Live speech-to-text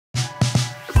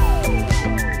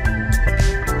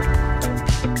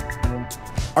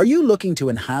Are you looking to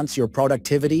enhance your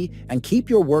productivity and keep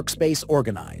your workspace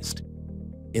organized?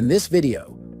 In this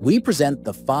video, we present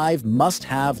the 5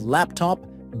 must-have laptop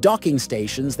docking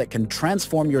stations that can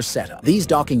transform your setup. These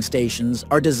docking stations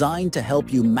are designed to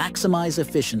help you maximize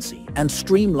efficiency and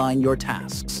streamline your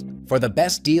tasks. For the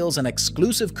best deals and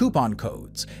exclusive coupon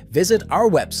codes, visit our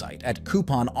website at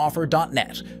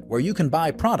couponoffer.net, where you can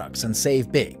buy products and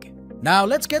save big. Now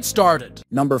let's get started.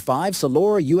 Number 5,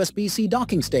 Selore USB-C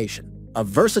Docking Station. A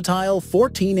versatile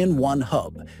 14-in-1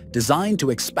 hub designed to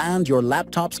expand your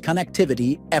laptop's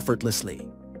connectivity effortlessly.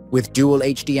 With dual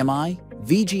HDMI,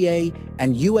 VGA,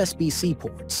 and USB-C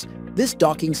ports, this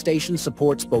docking station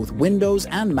supports both Windows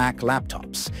and Mac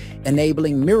laptops,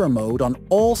 enabling mirror mode on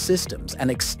all systems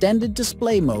and extended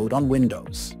display mode on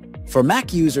Windows. For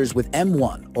Mac users with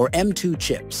M1 or M2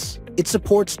 chips, it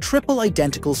supports triple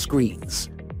identical screens.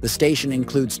 The station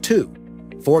includes 2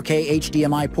 4K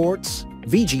HDMI ports,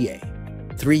 VGA,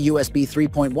 3 USB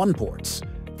 3.1 ports,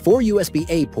 4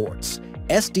 USB-A ports,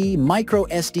 SD micro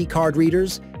SD card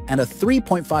readers, and a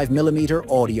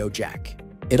 3.5mm audio jack.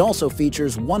 It also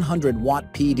features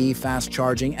 100-watt PD fast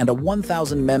charging and a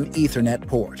 1000 mem Ethernet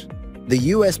port. The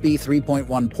USB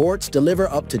 3.1 ports deliver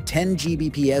up to 10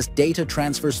 Gbps data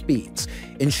transfer speeds,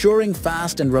 ensuring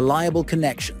fast and reliable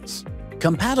connections.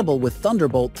 Compatible with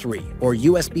Thunderbolt 3 or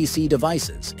USB-C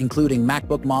devices, including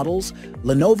MacBook models,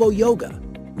 Lenovo Yoga,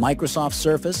 Microsoft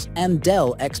Surface, and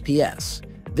Dell XPS.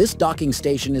 This docking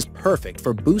station is perfect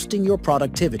for boosting your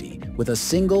productivity with a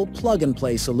single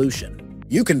plug-and-play solution.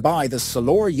 You can buy the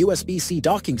Selore USB-C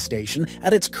docking station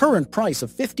at its current price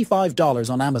of $55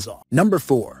 on Amazon. Number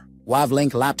 4.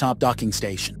 WAVLINK Laptop Docking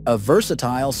Station. A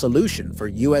versatile solution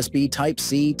for USB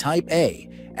Type-C, Type-A,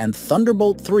 and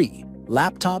Thunderbolt 3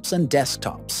 laptops and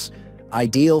desktops.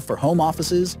 Ideal for home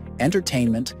offices,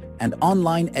 entertainment, and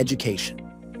online education.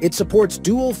 It supports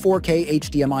dual 4K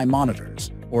HDMI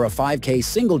monitors, or a 5K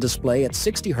single display at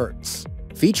 60 Hz,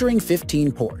 featuring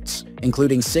 15 ports,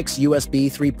 including 6 USB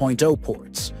 3.0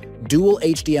 ports, dual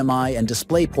HDMI and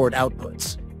DisplayPort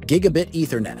outputs, gigabit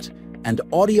Ethernet, and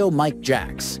audio mic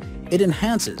jacks. It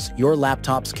enhances your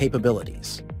laptop's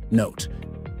capabilities. Note: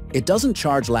 it doesn't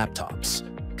charge laptops.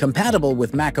 Compatible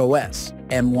with macOS,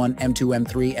 M1, M2,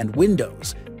 M3, and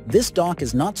Windows, this dock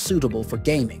is not suitable for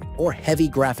gaming or heavy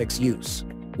graphics use.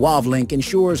 WAVLINK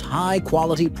ensures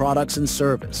high-quality products and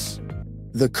service.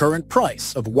 The current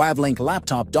price of WAVLINK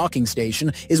Laptop Docking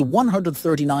Station is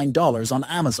 $139 on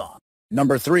Amazon.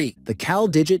 Number 3. The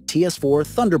CalDigit TS4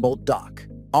 Thunderbolt Dock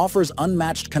offers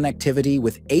unmatched connectivity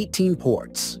with 18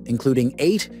 ports, including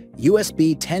 8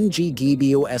 USB 10G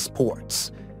GBOS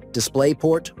ports,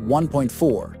 DisplayPort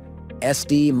 1.4,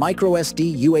 SD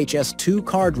microSD UHS 2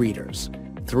 card readers,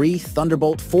 3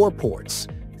 Thunderbolt 4 ports,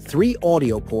 3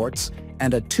 audio ports,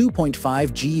 and a 2.5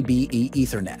 GBE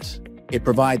Ethernet. It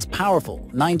provides powerful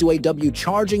 928W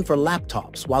charging for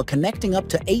laptops while connecting up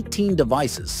to 18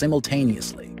 devices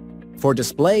simultaneously. For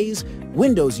displays,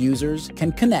 Windows users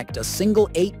can connect a single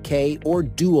 8K or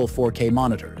dual 4K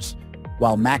monitors,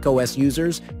 while macOS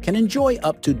users can enjoy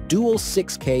up to dual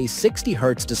 6K 60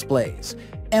 Hz displays,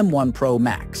 M1 Pro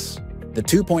Max. The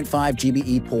 2.5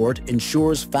 GBE port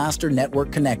ensures faster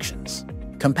network connections.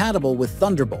 Compatible with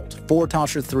Thunderbolt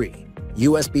 4.3,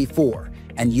 USB 4,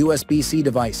 and USB-C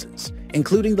devices,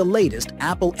 including the latest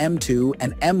Apple M2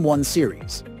 and M1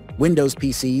 series, Windows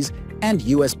PCs, and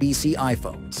USB-C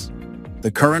iPhones. The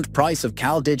current price of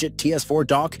CalDigit TS4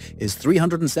 dock is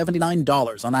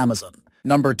 $379 on Amazon.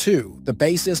 Number 2. The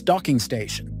Baseus Docking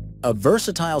Station. A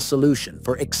versatile solution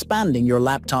for expanding your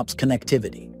laptop's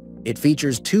connectivity. It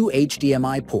features 2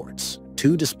 HDMI ports,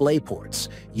 2 display ports,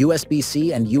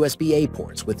 USB-C and USB-A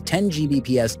ports with 10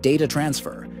 Gbps data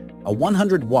transfer, a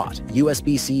 100-watt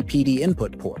USB-C PD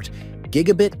input port,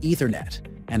 gigabit Ethernet,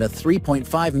 and a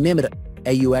 3.5mm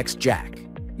AUX jack.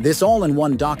 This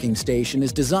all-in-one docking station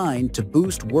is designed to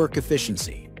boost work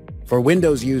efficiency. For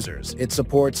Windows users, it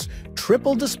supports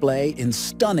triple display in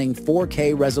stunning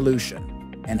 4K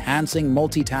resolution, enhancing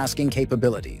multitasking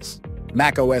capabilities.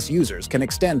 macOS users can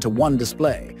extend to one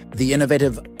display. The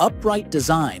innovative upright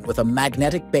design with a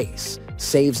magnetic base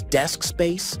saves desk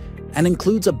space and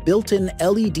includes a built-in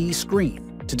LED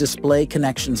screen to display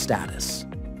connection status.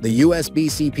 The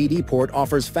USB-C PD port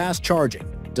offers fast charging,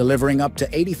 delivering up to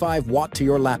 85 watt to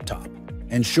your laptop,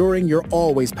 ensuring you're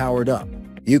always powered up.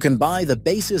 You can buy the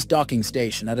Baseus Docking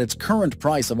Station at its current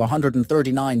price of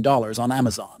 $139 on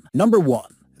Amazon. Number 1.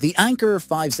 The Anker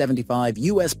 575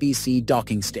 USB-C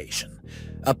Docking Station.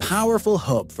 A powerful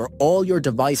hub for all your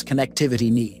device connectivity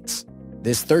needs.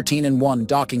 This 13-in-1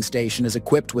 docking station is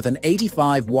equipped with an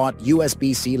 85-watt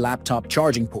USB-C laptop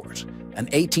charging port, an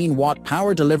 18-watt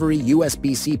power delivery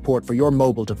USB-C port for your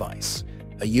mobile device,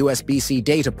 a USB-C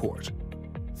data port,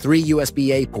 3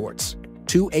 USB-A ports,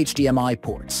 2 HDMI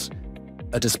ports,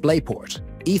 a DisplayPort,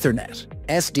 Ethernet,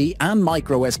 SD and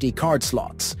microSD card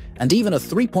slots, and even a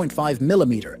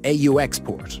 3.5mm AUX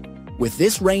port. With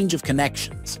this range of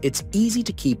connections, it's easy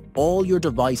to keep all your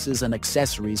devices and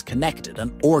accessories connected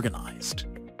and organized.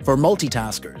 For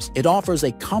multitaskers, it offers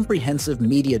a comprehensive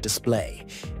media display,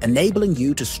 enabling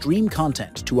you to stream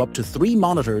content to up to 3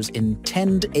 monitors in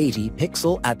 1080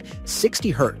 pixel at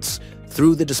 60 Hz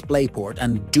through the DisplayPort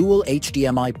and dual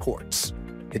HDMI ports.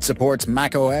 It supports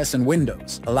macOS and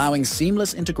Windows, allowing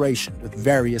seamless integration with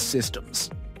various systems.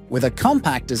 With a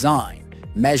compact design,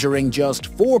 measuring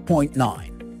just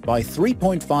 4.9 by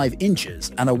 3.5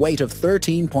 inches and a weight of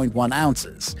 13.1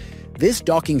 ounces, this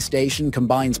docking station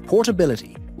combines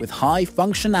portability with high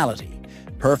functionality,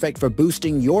 perfect for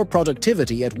boosting your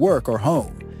productivity at work or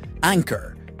home.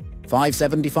 Anker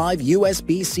 575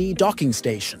 USB-C Docking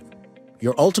Station,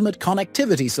 your ultimate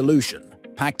connectivity solution,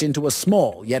 packed into a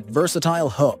small yet versatile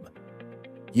hub.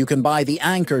 You can buy the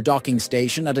Anker Docking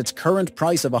Station at its current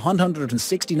price of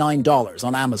 $169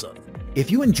 on Amazon. If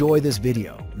you enjoy this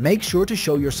video, make sure to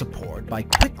show your support by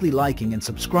quickly liking and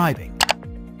subscribing.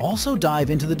 Also dive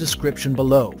into the description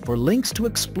below for links to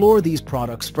explore these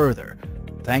products further.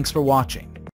 Thanks for watching.